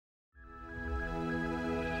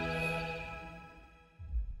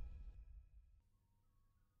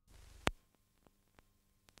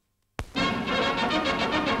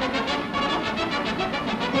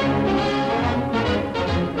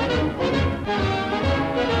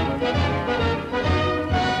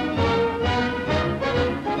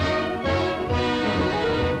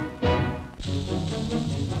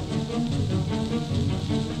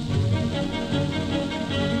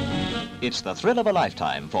It's the thrill of a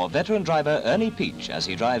lifetime for veteran driver Ernie Peach as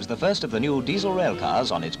he drives the first of the new diesel rail cars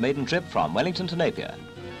on its maiden trip from Wellington to Napier.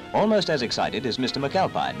 Almost as excited is Mr.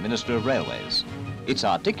 McAlpine, Minister of Railways. It's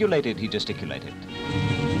articulated, he gesticulated.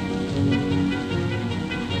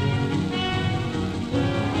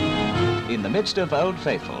 In the midst of old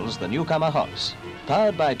faithfuls, the newcomer hops.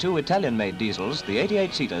 Powered by two Italian-made diesels, the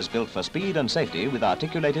 88-seater's built for speed and safety with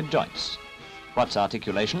articulated joints. What's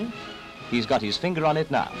articulation? He's got his finger on it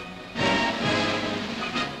now.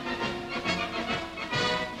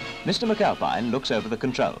 Mr. McAlpine looks over the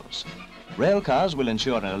controls. Rail cars will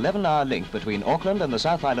ensure an 11-hour link between Auckland and the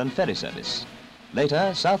South Island ferry service.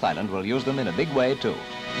 Later, South Island will use them in a big way too.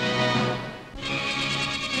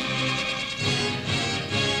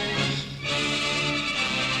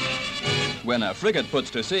 When a frigate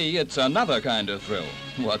puts to sea, it's another kind of thrill.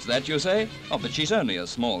 What's that, you say? Oh, but she's only a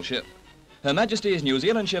small ship. Her Majesty's New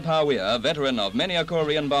Zealand ship Hawea, veteran of many a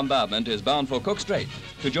Korean bombardment, is bound for Cook Strait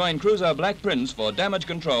to join cruiser Black Prince for damage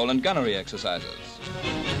control and gunnery exercises.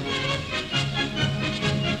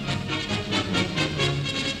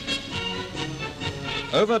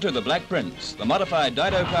 Over to the Black Prince, the modified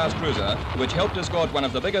Dido-class cruiser, which helped escort one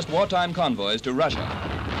of the biggest wartime convoys to Russia.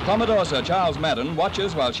 Commodore Sir Charles Madden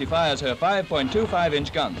watches while she fires her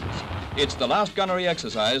 5.25-inch guns. It's the last gunnery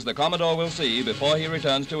exercise the Commodore will see before he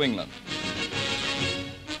returns to England.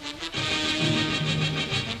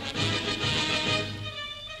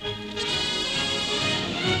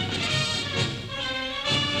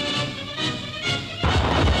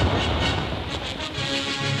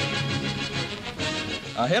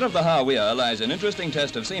 Ahead of the Hawea lies an interesting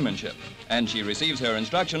test of seamanship, and she receives her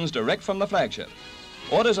instructions direct from the flagship.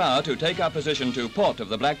 Orders are to take up position to port of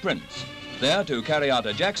the Black Prince, there to carry out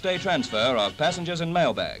a jackstay transfer of passengers and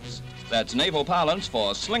mail bags. That's naval parlance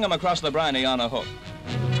for sling 'em across the briny on a hook.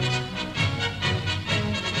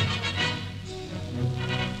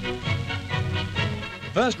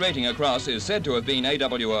 First rating across is said to have been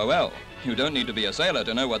AWOL. You don't need to be a sailor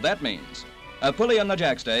to know what that means. A pulley on the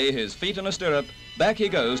jackstay, his feet in a stirrup, back he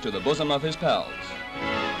goes to the bosom of his pals.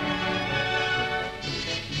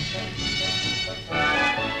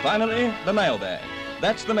 Finally, the mailbag.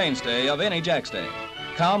 That's the mainstay of any jackstay.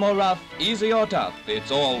 Calm or rough, easy or tough,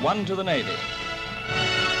 it's all one to the Navy.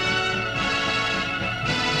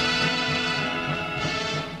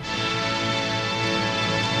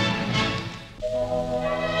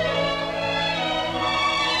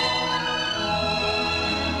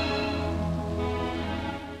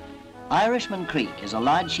 Irishman Creek is a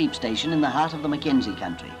large sheep station in the heart of the Mackenzie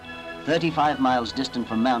Country. 35 miles distant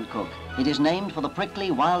from Mount Cook, it is named for the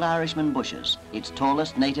prickly wild Irishman bushes, its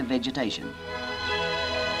tallest native vegetation.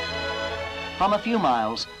 From a few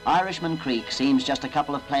miles, Irishman Creek seems just a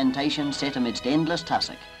couple of plantations set amidst endless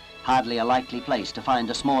tussock, hardly a likely place to find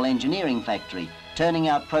a small engineering factory turning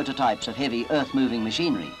out prototypes of heavy earth-moving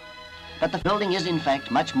machinery. But the building is in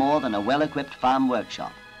fact much more than a well-equipped farm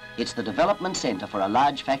workshop. It's the development centre for a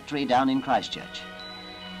large factory down in Christchurch.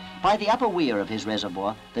 By the upper weir of his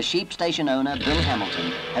reservoir, the sheep station owner, Bill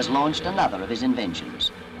Hamilton, has launched another of his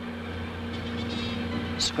inventions.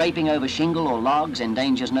 Scraping over shingle or logs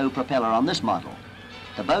endangers no propeller on this model.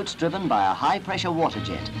 The boat's driven by a high-pressure water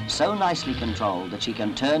jet, so nicely controlled that she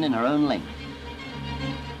can turn in her own length.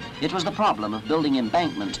 It was the problem of building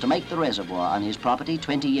embankments to make the reservoir on his property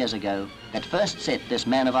 20 years ago that first set this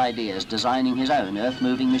man of ideas designing his own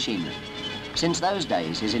earth-moving machinery. Since those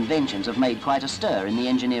days, his inventions have made quite a stir in the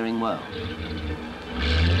engineering world.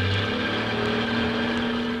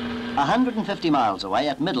 150 miles away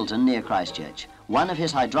at Middleton near Christchurch, one of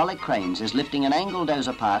his hydraulic cranes is lifting an angle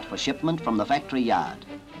dozer part for shipment from the factory yard.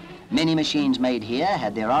 Many machines made here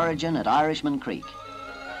had their origin at Irishman Creek.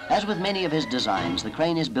 As with many of his designs, the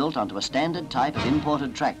crane is built onto a standard type of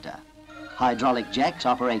imported tractor. Hydraulic jacks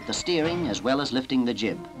operate the steering as well as lifting the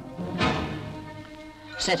jib.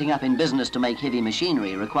 Setting up in business to make heavy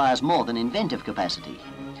machinery requires more than inventive capacity.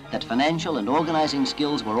 That financial and organizing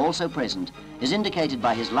skills were also present is indicated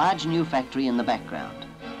by his large new factory in the background.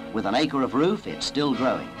 With an acre of roof, it's still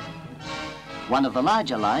growing. One of the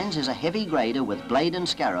larger lines is a heavy grader with blade and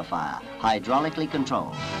scarifier, hydraulically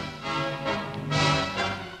controlled.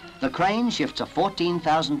 The crane shifts a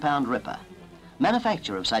 14,000-pound ripper.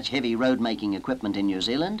 Manufacture of such heavy road-making equipment in New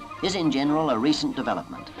Zealand is in general a recent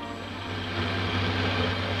development.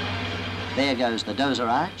 There goes the dozer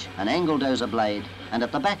arch, an angle dozer blade, and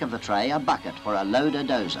at the back of the tray a bucket for a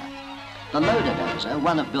loader-dozer. The loader-dozer,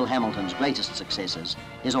 one of Bill Hamilton's greatest successes,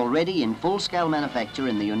 is already in full-scale manufacture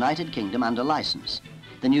in the United Kingdom under license,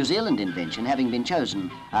 the New Zealand invention having been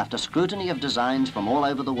chosen after scrutiny of designs from all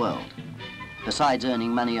over the world. Besides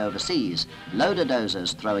earning money overseas,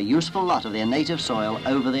 loader-dozers throw a useful lot of their native soil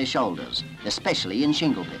over their shoulders, especially in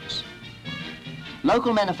shingle pits.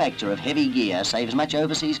 Local manufacture of heavy gear saves much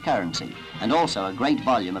overseas currency and also a great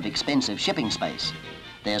volume of expensive shipping space.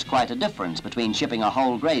 There's quite a difference between shipping a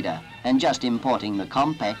whole grader and just importing the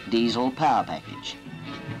compact diesel power package.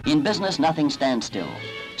 In business, nothing stands still.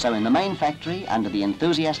 So in the main factory, under the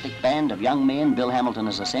enthusiastic band of young men Bill Hamilton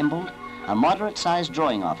has assembled, a moderate-sized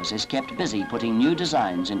drawing office is kept busy putting new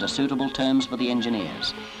designs into suitable terms for the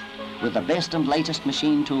engineers. With the best and latest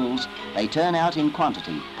machine tools, they turn out in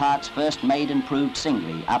quantity parts first made and proved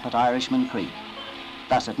singly up at Irishman Creek.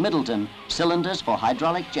 Thus at Middleton, cylinders for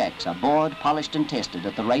hydraulic jacks are bored, polished and tested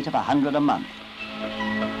at the rate of 100 a month.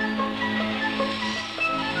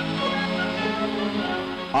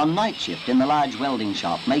 On night shift in the large welding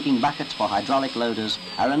shop, making buckets for hydraulic loaders,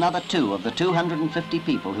 are another 2 of the 250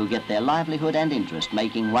 people who get their livelihood and interest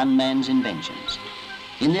making one man's inventions.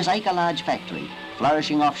 In this acre-large factory,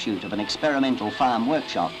 flourishing offshoot of an experimental farm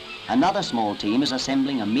workshop, another small team is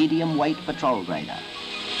assembling a medium-weight patrol grader.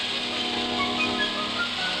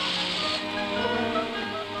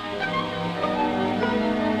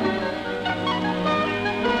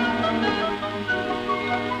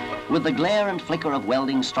 With the glare and flicker of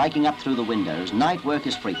welding striking up through the windows, night work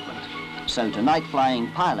is frequent. So to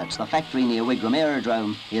night-flying pilots, the factory near Wigram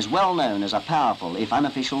Aerodrome is well known as a powerful, if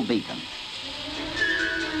unofficial, beacon.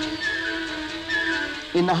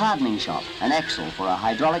 In the hardening shop, an axle for a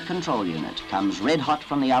hydraulic control unit comes red hot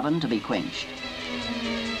from the oven to be quenched.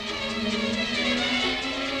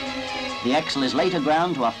 The axle is later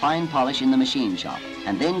ground to a fine polish in the machine shop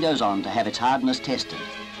and then goes on to have its hardness tested.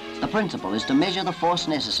 The principle is to measure the force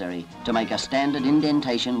necessary to make a standard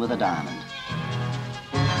indentation with a diamond.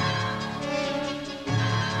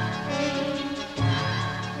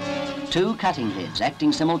 Two cutting heads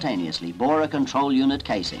acting simultaneously bore a control unit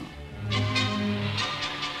casing.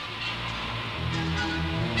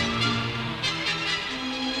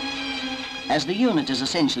 As the unit is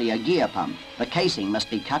essentially a gear pump, the casing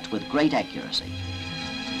must be cut with great accuracy.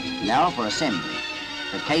 Now for assembly.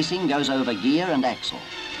 The casing goes over gear and axle.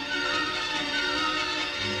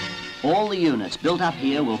 All the units built up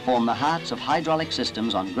here will form the hearts of hydraulic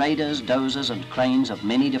systems on graders, dozers and cranes of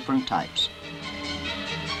many different types.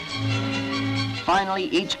 Finally,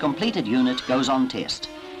 each completed unit goes on test.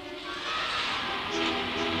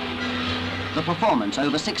 The performance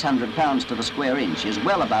over 600 pounds to the square inch is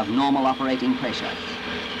well above normal operating pressure.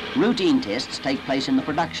 Routine tests take place in the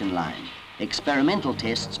production line. Experimental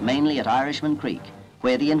tests mainly at Irishman Creek,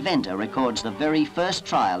 where the inventor records the very first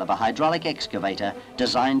trial of a hydraulic excavator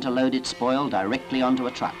designed to load its spoil directly onto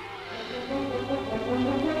a truck.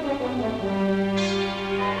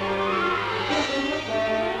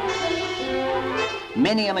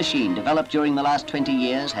 Many a machine developed during the last 20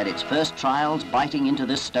 years had its first trials biting into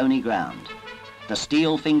this stony ground. The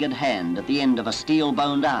steel-fingered hand at the end of a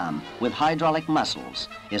steel-boned arm with hydraulic muscles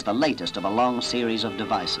is the latest of a long series of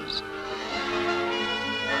devices.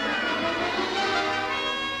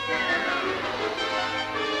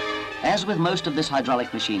 As with most of this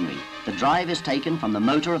hydraulic machinery, the drive is taken from the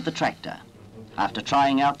motor of the tractor. After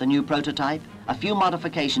trying out the new prototype, a few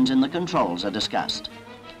modifications in the controls are discussed.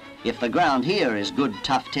 If the ground here is good,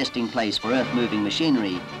 tough testing place for earth-moving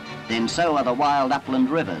machinery, then so are the wild upland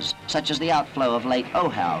rivers, such as the outflow of Lake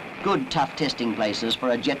Ohau, good, tough testing places for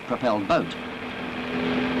a jet-propelled boat.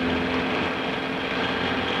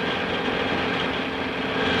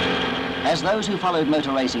 As those who followed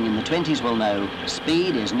motor racing in the 20s will know,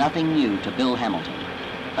 speed is nothing new to Bill Hamilton.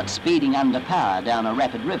 But speeding under power down a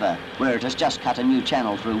rapid river, where it has just cut a new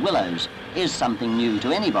channel through willows, is something new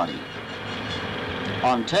to anybody.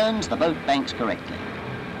 On turns, the boat banks correctly.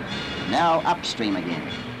 Now upstream again.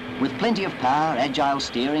 With plenty of power, agile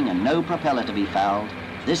steering and no propeller to be fouled,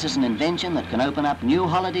 this is an invention that can open up new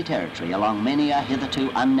holiday territory along many a hitherto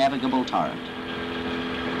unnavigable torrent.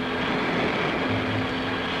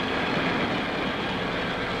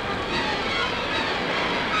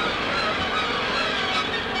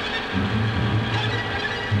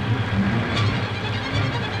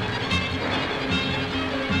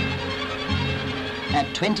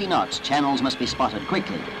 At 20 knots, channels must be spotted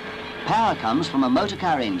quickly. Power comes from a motor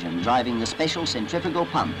car engine driving the special centrifugal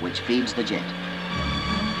pump which feeds the jet.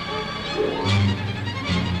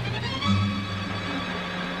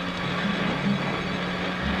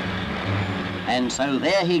 And so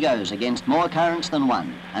there he goes against more currents than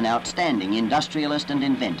one, an outstanding industrialist and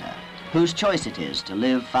inventor, whose choice it is to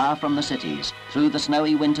live far from the cities through the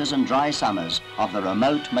snowy winters and dry summers of the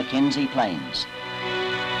remote Mackenzie Plains.